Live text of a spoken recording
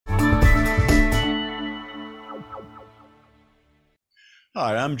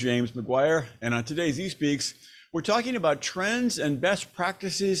Hi, I'm James McGuire, and on today's eSpeaks, we're talking about trends and best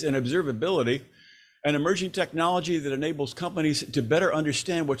practices in observability, an emerging technology that enables companies to better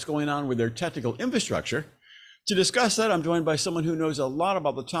understand what's going on with their technical infrastructure. To discuss that, I'm joined by someone who knows a lot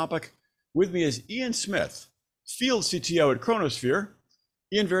about the topic. With me is Ian Smith, Field CTO at Chronosphere.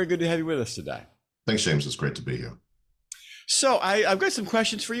 Ian, very good to have you with us today. Thanks, James. It's great to be here. So I've got some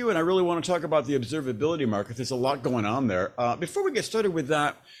questions for you, and I really want to talk about the observability market. There's a lot going on there. Before we get started with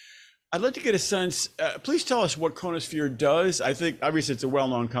that, I'd like to get a sense. Please tell us what Chronosphere does. I think obviously it's a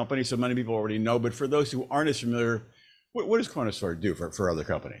well-known company, so many people already know. But for those who aren't as familiar, what does Chronosphere do for other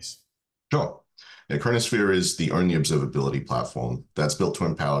companies? Sure. Yeah, Chronosphere is the only observability platform that's built to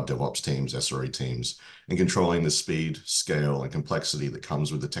empower DevOps teams, SRE teams, in controlling the speed, scale, and complexity that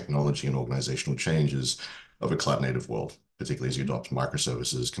comes with the technology and organizational changes of a cloud-native world, particularly as you adopt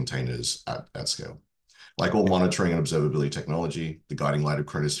microservices, containers at scale. Like all monitoring and observability technology, the guiding light of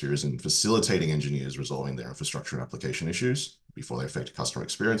Chronosphere is in facilitating engineers resolving their infrastructure and application issues before they affect customer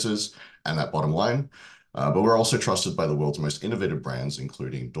experiences and that bottom line. But we're also trusted by the world's most innovative brands,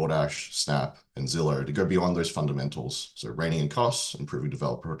 including DoorDash, Snap, and Zillow, to go beyond those fundamentals. So reining in costs, improving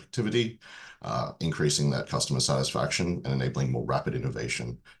developer productivity, increasing that customer satisfaction, and enabling more rapid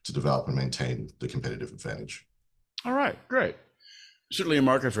innovation to develop and maintain the competitive advantage. All right, great. Certainly a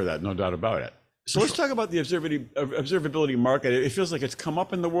market for that, no doubt about it. So let's talk about the observability market. It feels like it's come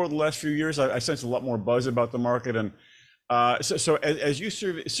up in the world the last few years. I sense a lot more buzz about the market. And so as you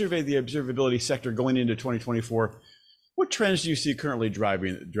survey the observability sector going into 2024, what trends do you see currently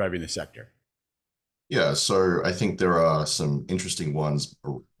driving the sector? Yeah, so I think there are some interesting ones,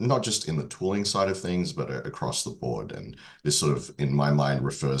 not just in the tooling side of things, but across the board. And this sort of, in my mind,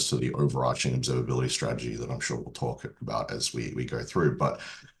 refers to the overarching observability strategy that I'm sure we'll talk about as we go through. But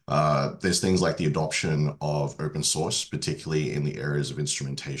there's things like the adoption of open source, particularly in the areas of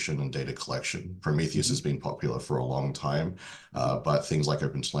instrumentation and data collection. Prometheus has been popular for a long time, but things like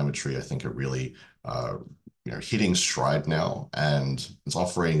OpenTelemetry, I think, are really hitting stride now, and it's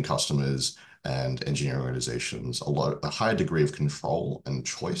offering customers and engineering organizations a higher degree of control and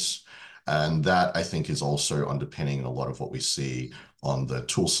choice. And that, I think, is also underpinning a lot of what we see on the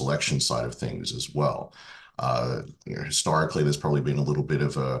tool selection side of things as well. Historically, there's probably been a little bit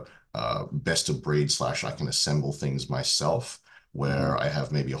of a best of breed / I can assemble things myself, where I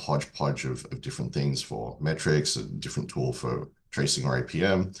have maybe a hodgepodge of different things for metrics, a different tool for tracing or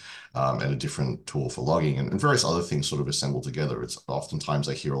APM, and a different tool for logging, and various other things sort of assembled together. It's oftentimes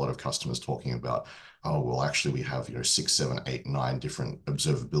I hear a lot of customers talking about, oh, well, actually we have 6, 7, 8, 9 different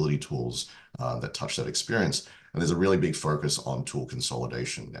observability tools that touch that experience. And there's a really big focus on tool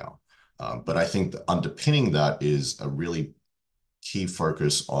consolidation now. But I think that underpinning that is a really key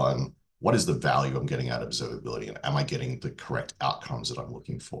focus on what is the value I'm getting out of observability, and am I getting the correct outcomes that I'm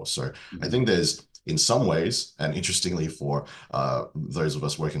looking for? So I think there's, in some ways, and interestingly for those of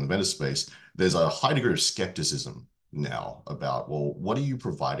us working in the vendor space, there's a high degree of skepticism now about, well, what are you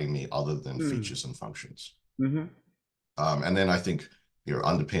providing me other than features and functions? And then I think you're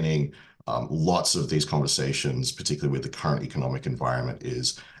underpinning lots of these conversations, particularly with the current economic environment,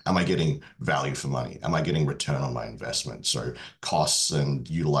 is, am I getting value for money? Am I getting return on my investment? So costs and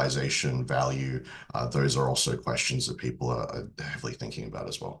utilization value, those are also questions that people are heavily thinking about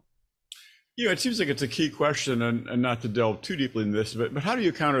as well. Yeah, it seems like it's a key question, and not to delve too deeply into this, but how do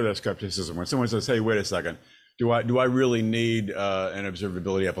you counter that skepticism when someone says, hey, wait a second, do I really need an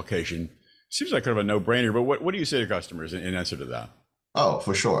observability application? Seems like kind of a no-brainer, but what do you say to customers in answer to that? Oh,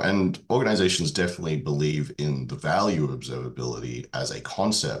 for sure. And organizations definitely believe in the value of observability as a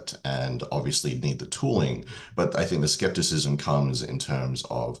concept and obviously need the tooling. But I think the skepticism comes in terms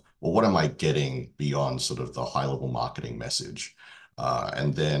of, well, what am I getting beyond sort of the high-level marketing message?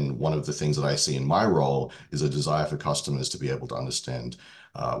 And then one of the things that I see in my role is a desire for customers to be able to understand,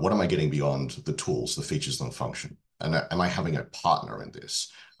 what am I getting beyond the tools, the features, and the function? And am I having a partner in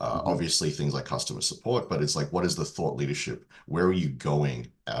this? Obviously, things like customer support, but it's like, what is the thought leadership? Where are you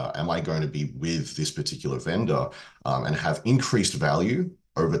going? Am I going to be with this particular vendor and have increased value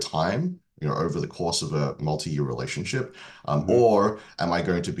over time, over the course of a multi-year relationship? Or am I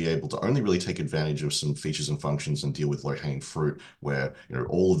going to be able to only really take advantage of some features and functions and deal with low-hanging fruit where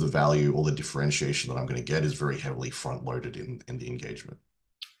all of the value, all the differentiation that I'm going to get is very heavily front-loaded in the engagement?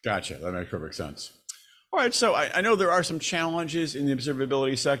 Gotcha. That makes perfect sense. All right, so I know there are some challenges in the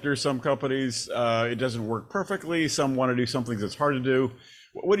observability sector. Some companies, it doesn't work perfectly. Some want to do something that's hard to do.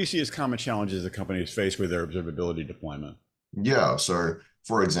 What do you see as common challenges that companies face with their observability deployment? Yeah, so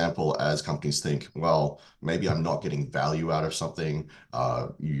for example, as companies think, well, maybe I'm not getting value out of something,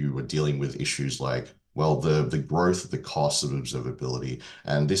 you are dealing with issues like Well, the growth of the cost of observability,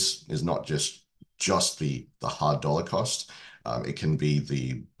 and this is not just the hard dollar cost. It can be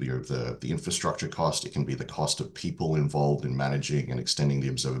the infrastructure cost. It can be the cost of people involved in managing and extending the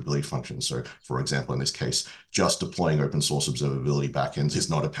observability function. So, for example, in this case, just deploying open source observability backends is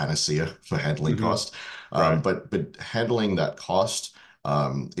not a panacea for handling Hmm. cost. Right. But handling that cost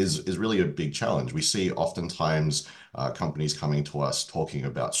is really a big challenge. We see oftentimes companies coming to us talking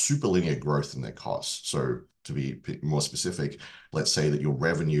about superlinear growth in their costs. So to be more specific, let's say that your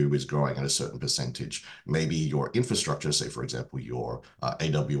revenue is growing at a certain percentage. Maybe your infrastructure, say for example, your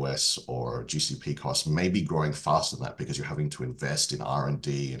AWS or GCP costs may be growing faster than that because you're having to invest in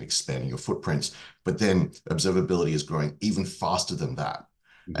R&D and expanding your footprints. But then observability is growing even faster than that.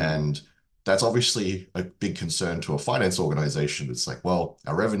 Hmm. And that's obviously a big concern to a finance organization. It's like, well,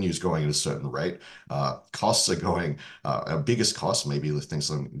 our revenue is going at a certain rate. Costs are going, our biggest cost, maybe the things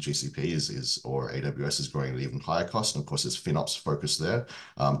like GCP is or AWS is growing at an even higher cost. And of course, there's FinOps focus there.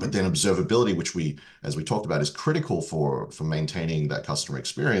 But then observability, which as we talked about, is critical for maintaining that customer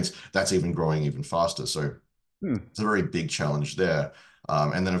experience, that's even growing even faster. So Hmm. it's a very big challenge there.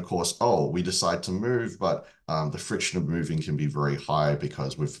 And then, of course, we decide to move, but the friction of moving can be very high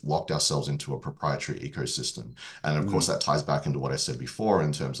because we've locked ourselves into a proprietary ecosystem. And of course, Hmm. that ties back into what I said before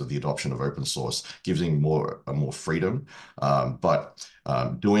in terms of the adoption of open source, giving more freedom. But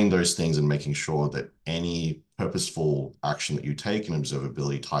doing those things and making sure that any purposeful action that you take in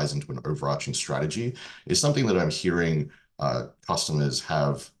observability ties into an overarching strategy is something that I'm hearing customers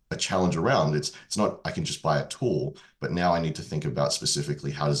have a challenge around. It's not I can just buy a tool, but now I need to think about specifically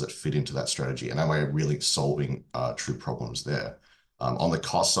how does it fit into that strategy, and am I really solving true problems there? On the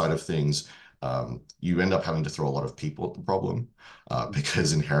cost side of things, you end up having to throw a lot of people at the problem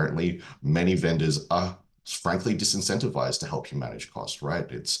because inherently many vendors are frankly disincentivized to help you manage cost, right?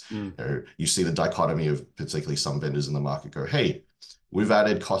 Hmm. You see the dichotomy of particularly some vendors in the market go, hey, we've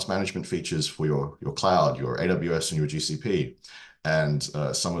added cost management features for your cloud, your AWS and your GCP. And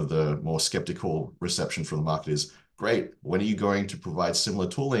some of the more skeptical reception from the market is, great, when are you going to provide similar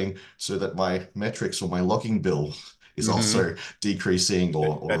tooling so that my metrics or my logging bill is Hmm. also decreasing That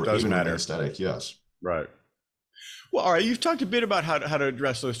or does even remain matter. static? Yes. Right. Well, all right. You've talked a bit about how to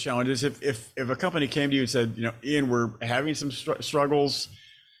address those challenges. If a company came to you and said, Ian, we're having some struggles,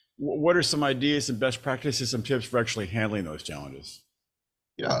 what are some ideas and best practices, some tips for actually handling those challenges?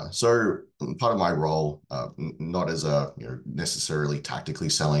 Yeah, so part of my role, not as a necessarily tactically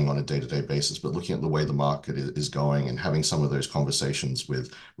selling on a day-to-day basis, but looking at the way the market is going and having some of those conversations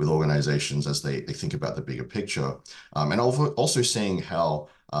with organizations as they think about the bigger picture, and also seeing how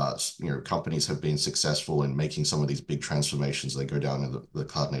companies have been successful in making some of these big transformations. They go down in the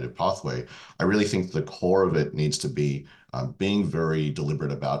cloud-native pathway. I really think the core of it needs to be being very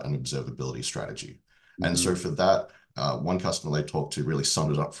deliberate about an observability strategy, and Hmm. so for that. One customer they talked to really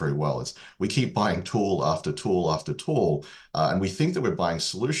summed it up very well. It's we keep buying tool after tool after tool, and we think that we're buying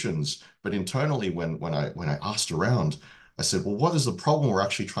solutions. But internally, when I asked around, I said, "Well, what is the problem we're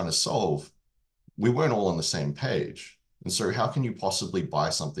actually trying to solve?" We weren't all on the same page. And so, how can you possibly buy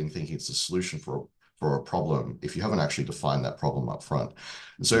something thinking it's a solution for a problem if you haven't actually defined that problem up front?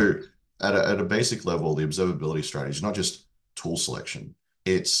 And Hmm. so, at a basic level, the observability strategy is not just tool selection.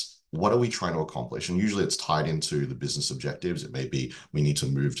 It's what are we trying to accomplish? And usually it's tied into the business objectives. It may be we need to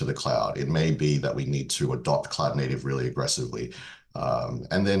move to the cloud. It may be that we need to adopt cloud native really aggressively.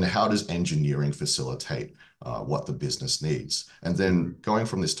 And then how does engineering facilitate what the business needs? And then Hmm. going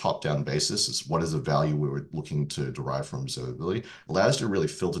from this top-down basis is what is the value we were looking to derive from observability, allows you to really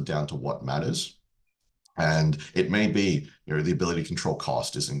filter down to what matters. And it may be, the ability to control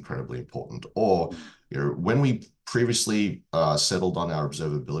cost is incredibly important. Or, when we previously settled on our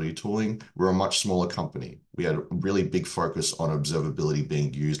observability tooling, we're a much smaller company. We had a really big focus on observability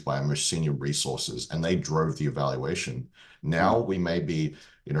being used by our most senior resources, and they drove the evaluation. Now Hmm. we may be,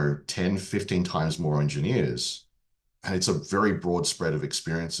 10, 15 times more engineers, and it's a very broad spread of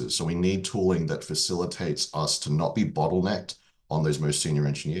experiences. So we need tooling that facilitates us to not be bottlenecked on those most senior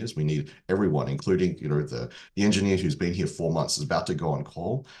engineers. We need everyone, including, the engineer who's been here 4 months is about to go on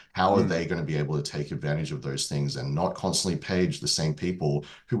call. How are Hmm. they going to be able to take advantage of those things and not constantly page the same people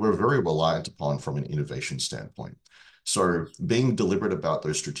who we're very reliant upon from an innovation standpoint? So being deliberate about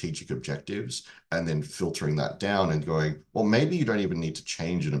those strategic objectives and then filtering that down and going, well, maybe you don't even need to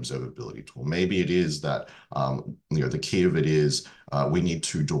change an observability tool. Maybe it is that the key of it is we need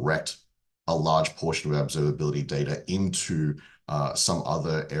to direct a large portion of our observability data into some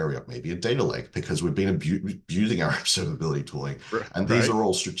other area, maybe a data lake, because we've been abusing our observability tooling. And these Right. are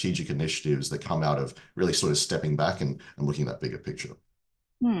all strategic initiatives that come out of really sort of stepping back and looking at that bigger picture.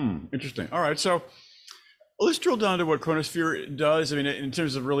 Interesting. All right. So Let's drill down to what Chronosphere does. I mean, in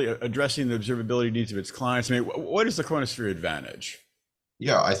terms of really addressing the observability needs of its clients. I mean, what is the Chronosphere advantage?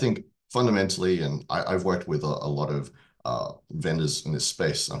 Yeah, I think fundamentally, and I've worked with a lot of vendors in this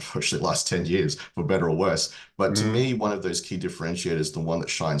space, unfortunately, the last 10 years, for better or worse. But to Mhm. me, one of those key differentiators, the one that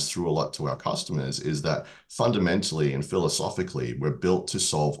shines through a lot to our customers, is that fundamentally and philosophically, we're built to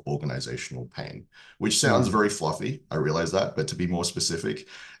solve organizational pain, which sounds Mhm. very fluffy. I realize that, but to be more specific,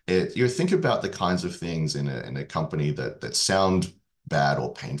 you think about the kinds of things in a company that sound bad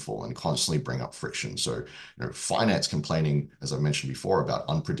or painful and constantly bring up friction. So, finance complaining, as I mentioned before, about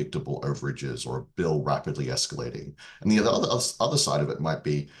unpredictable overages or a bill rapidly escalating. And the other side of it might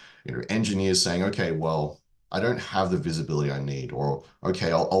be, engineers saying, okay, well, I don't have the visibility I need, or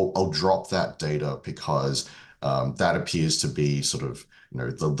okay, I'll drop that data because that appears to be sort of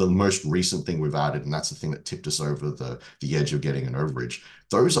the most recent thing we've added, and that's the thing that tipped us over the edge of getting an overage.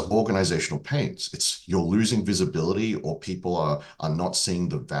 Those are Mhm. organizational pains. It's you're losing visibility, or people are not seeing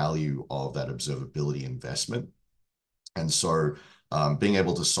the value of that observability investment. And so being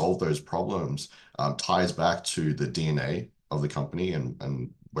able to solve those problems ties back to the DNA of the company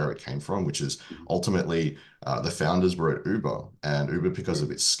and where it came from, which is ultimately the founders were at Uber, and Uber, because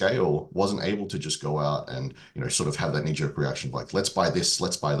of its scale, wasn't able to just go out and sort of have that knee-jerk reaction of like, let's buy this,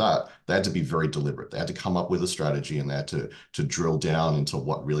 let's buy that. They had to be very deliberate. They had to come up with a strategy, and they had to drill down into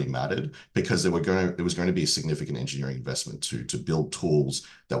what really mattered, because it was going to be a significant engineering investment to build tools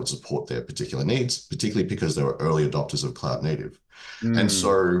that would support their particular needs, particularly because they were early adopters of cloud native. And Mm.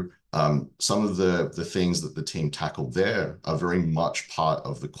 so some of the things that the team tackled there are very much part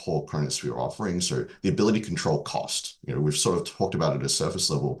of the core Chronosphere offering. So the ability to control cost, we've sort of talked about it at a surface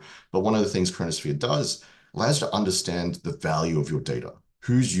level, but one of the things Chronosphere does allows you to understand the value of your data.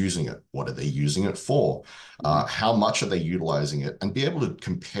 Who's using it? What are they using it for? Mhm. How much are they utilizing it? And be able to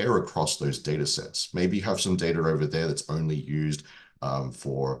compare across those data sets. Maybe you have some data over there that's only used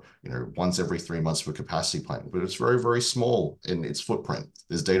for once every 3 months for capacity planning, but it's very, very small in its footprint.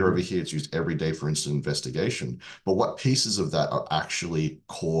 There's data over Mhm. here, it's used every day for incident investigation. But what pieces of that are actually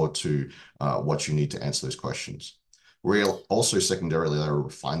core to what you need to answer those questions? We'll also secondarily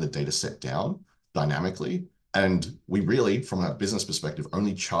refine the data set down dynamically. And we really, from a business perspective,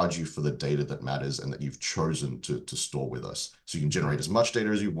 only charge you for the data that matters and that you've chosen to store with us. So you can generate as much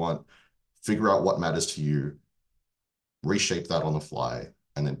data as you want, figure out what matters to you, reshape that on the fly,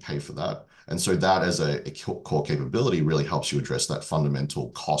 and then pay for that. And so that as a core capability really helps you address that fundamental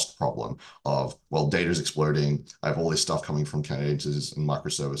cost problem of, well, data is exploding. I have all this stuff coming from Kubernetes and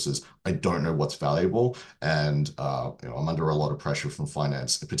microservices. I don't know what's valuable. And I'm under a lot of pressure from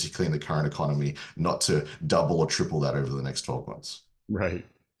finance, particularly in the current economy, not to double or triple that over the next 12 months. Right.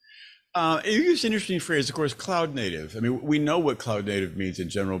 You use an interesting phrase, of course, cloud native. I mean, we know what cloud native means in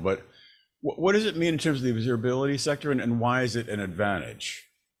general, but what does it mean in terms of the observability sector, and why is it an advantage?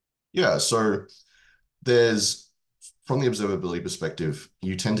 Yeah, so there's from the observability perspective,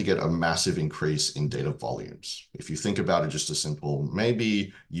 you tend to get a massive increase in data volumes. If you think about it, just a simple,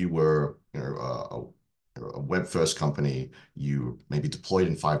 maybe you were, a web first company, you maybe deployed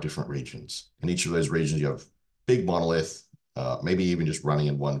in 5 different regions. In each of those regions, you have big monolith, maybe even just running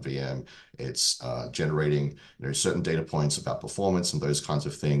in one VM. It's generating, certain data points about performance and those kinds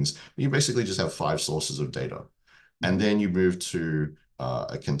of things. You basically just have 5 sources of data. And Mhm. then you move to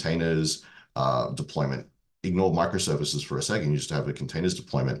a containers deployment. Ignore microservices for a second. You just have a containers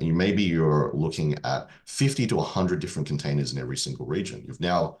deployment. And maybe you're looking at 50 to 100 different containers in every single region. You've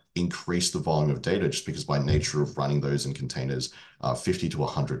now increased the volume of data just because by nature of running those in containers 50 to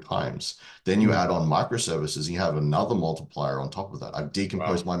 100 times. Then you Mhm. add on microservices, you have another multiplier on top of that. I've Wow.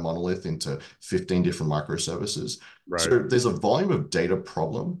 decomposed my monolith into 15 different microservices. Right. So there's a volume of data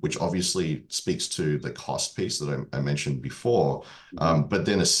problem, which obviously speaks to the cost piece that I mentioned before. Mhm. But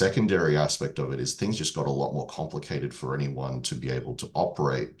then a secondary aspect of it is things just got a lot more complicated for anyone to be able to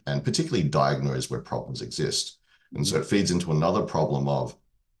operate and particularly diagnose where problems exist. And so Mhm. it feeds into another problem of,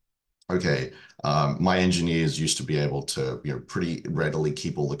 okay, my engineers used to be able to, pretty readily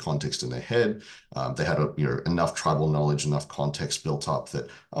keep all the context in their head. They had enough tribal knowledge, enough context built up that,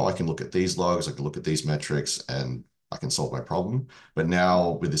 oh, I can look at these logs, I can look at these metrics, and I can solve my problem. But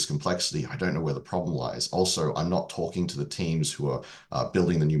now with this complexity, I don't know where the problem lies. Also, I'm not talking to the teams who are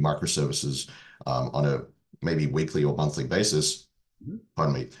building the new microservices on a maybe weekly or monthly basis. Mhm.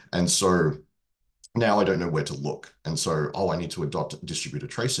 Pardon me. And so now I don't know where to look. And so, oh, I need to adopt distributed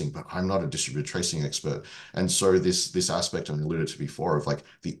tracing, but I'm not a distributed tracing expert. And so this aspect I alluded to before of like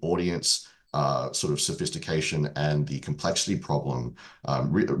the audience sort of sophistication and the complexity problem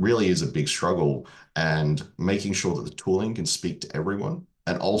really is a big struggle, and making sure that the tooling can speak to everyone,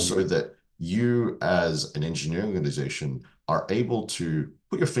 and also Mhm. that you as an engineering organization are able to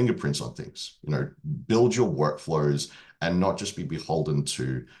put your fingerprints on things, build your workflows and not just be beholden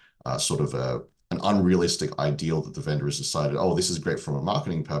to sort of an unrealistic ideal that the vendor has decided, oh, this is great from a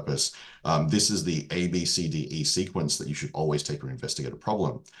marketing purpose. This is the A, B, C, D, E sequence that you should always take or investigate a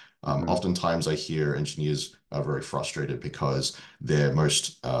problem. Oftentimes I hear engineers are very frustrated because their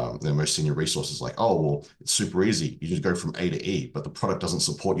most senior resources like, oh, well, it's super easy. You just go from A to E, but the product doesn't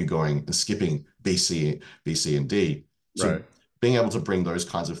support you going and skipping B, C, and D. So Right. being able to bring those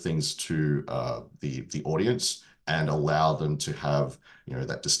kinds of things to the audience and allow them to have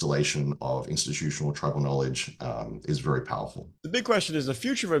that distillation of institutional tribal knowledge is very powerful. The big question is the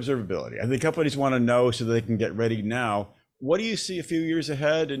future of observability. I think companies want to know so they can get ready now. What do you see a few years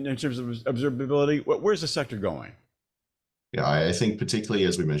ahead in terms of observability? Where's the sector going? Yeah, I think particularly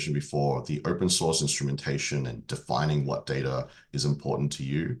as we mentioned before, the open source instrumentation and defining what data is important to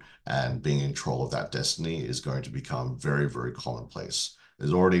you and being in control of that destiny is going to become very, very commonplace.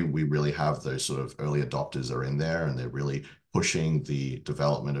 We really have those sort of early adopters are in there and they're really pushing the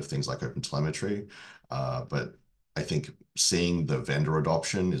development of things like open telemetry. But I think seeing the vendor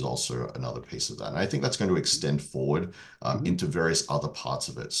adoption is also another piece of that. And I think that's going to extend forward into various other parts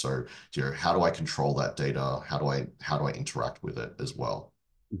of it. So, how do I control that data? How do I interact with it as well?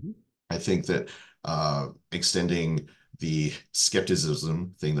 I think that extending the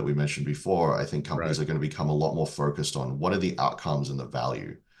skepticism thing that we mentioned before, I think companies are going to become a lot more focused on what are the outcomes and the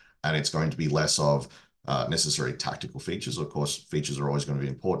value. And it's going to be less of necessary tactical features. Of course, features are always going to be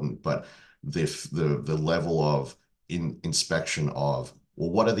important, but the level of inspection of, well,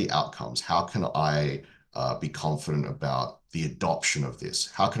 what are the outcomes? How can I be confident about the adoption of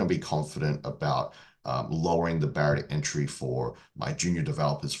this? How can I be confident about lowering the barrier to entry for my junior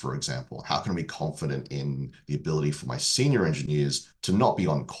developers, for example? How can I be confident in the ability for my senior engineers to not be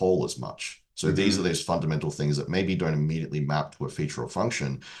on call as much? So these are those fundamental things that maybe don't immediately map to a feature or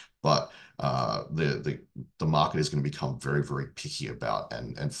function, but the market is going to become very, very picky about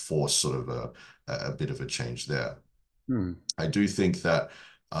and force sort of a bit of a change there. I do think that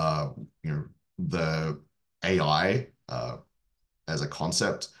the AI as a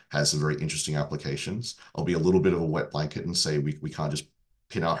concept has some very interesting applications. I'll be a little bit of a wet blanket and say we can't just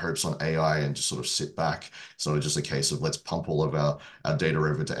pin our hopes on AI and just sort of sit back. It's not just a case of let's pump all of our data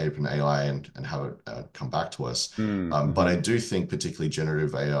over to OpenAI and have it come back to us. But I do think particularly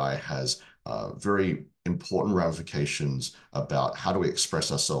generative AI has very important ramifications about how do we express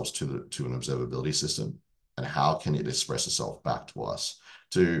ourselves to an observability system and how can it express itself back to us.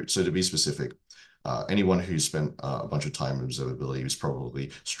 So to be specific, anyone who's spent a bunch of time in observability has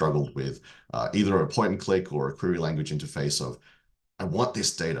probably struggled with either a point and click or a query language interface of, I want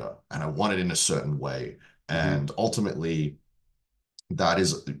this data and I want it in a certain way. And ultimately, that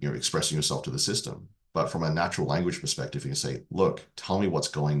is expressing yourself to the system. But from a natural language perspective, you can say, look, tell me what's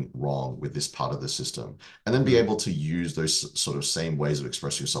going wrong with this part of the system. And then be able to use those sort of same ways of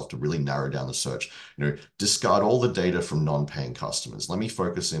expressing yourself to really narrow down the search. Discard all the data from non-paying customers. Let me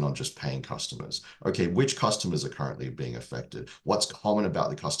focus in on just paying customers. Okay, which customers are currently being affected? What's common about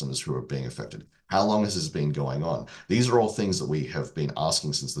the customers who are being affected? How long has this been going on? These are all things that we have been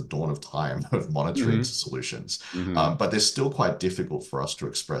asking since the dawn of time of monitoring solutions. But they're still quite difficult for us to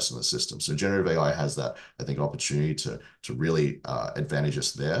express in the system. So generative AI has that, I think, opportunity to really advantage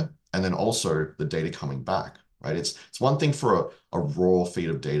us there. And then also the data coming back, right? It's one thing for a raw feed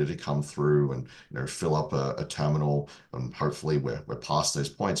of data to come through and fill up a terminal, and hopefully we're past those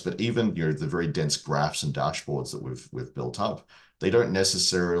points. But even the very dense graphs and dashboards that we've built up, they don't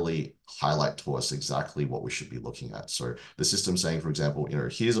necessarily highlight to us exactly what we should be looking at. So the system saying, for example,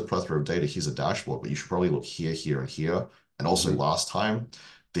 here's a plethora of data, here's a dashboard, but you should probably look here, here, and here. And also last time,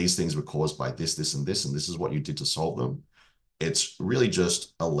 these things were caused by this, this, and this is what you did to solve them. It's really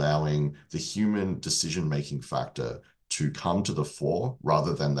just allowing the human decision-making factor to come to the fore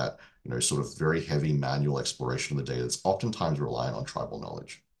rather than that, sort of very heavy manual exploration of the data that's oftentimes reliant on tribal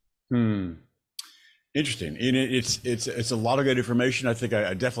knowledge. Interesting. And it's a lot of good information. I think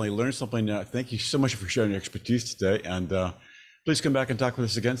I definitely learned something. Thank you so much for sharing your expertise today. And please come back and talk with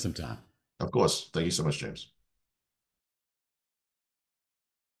us again sometime. Of course. Thank you so much, James.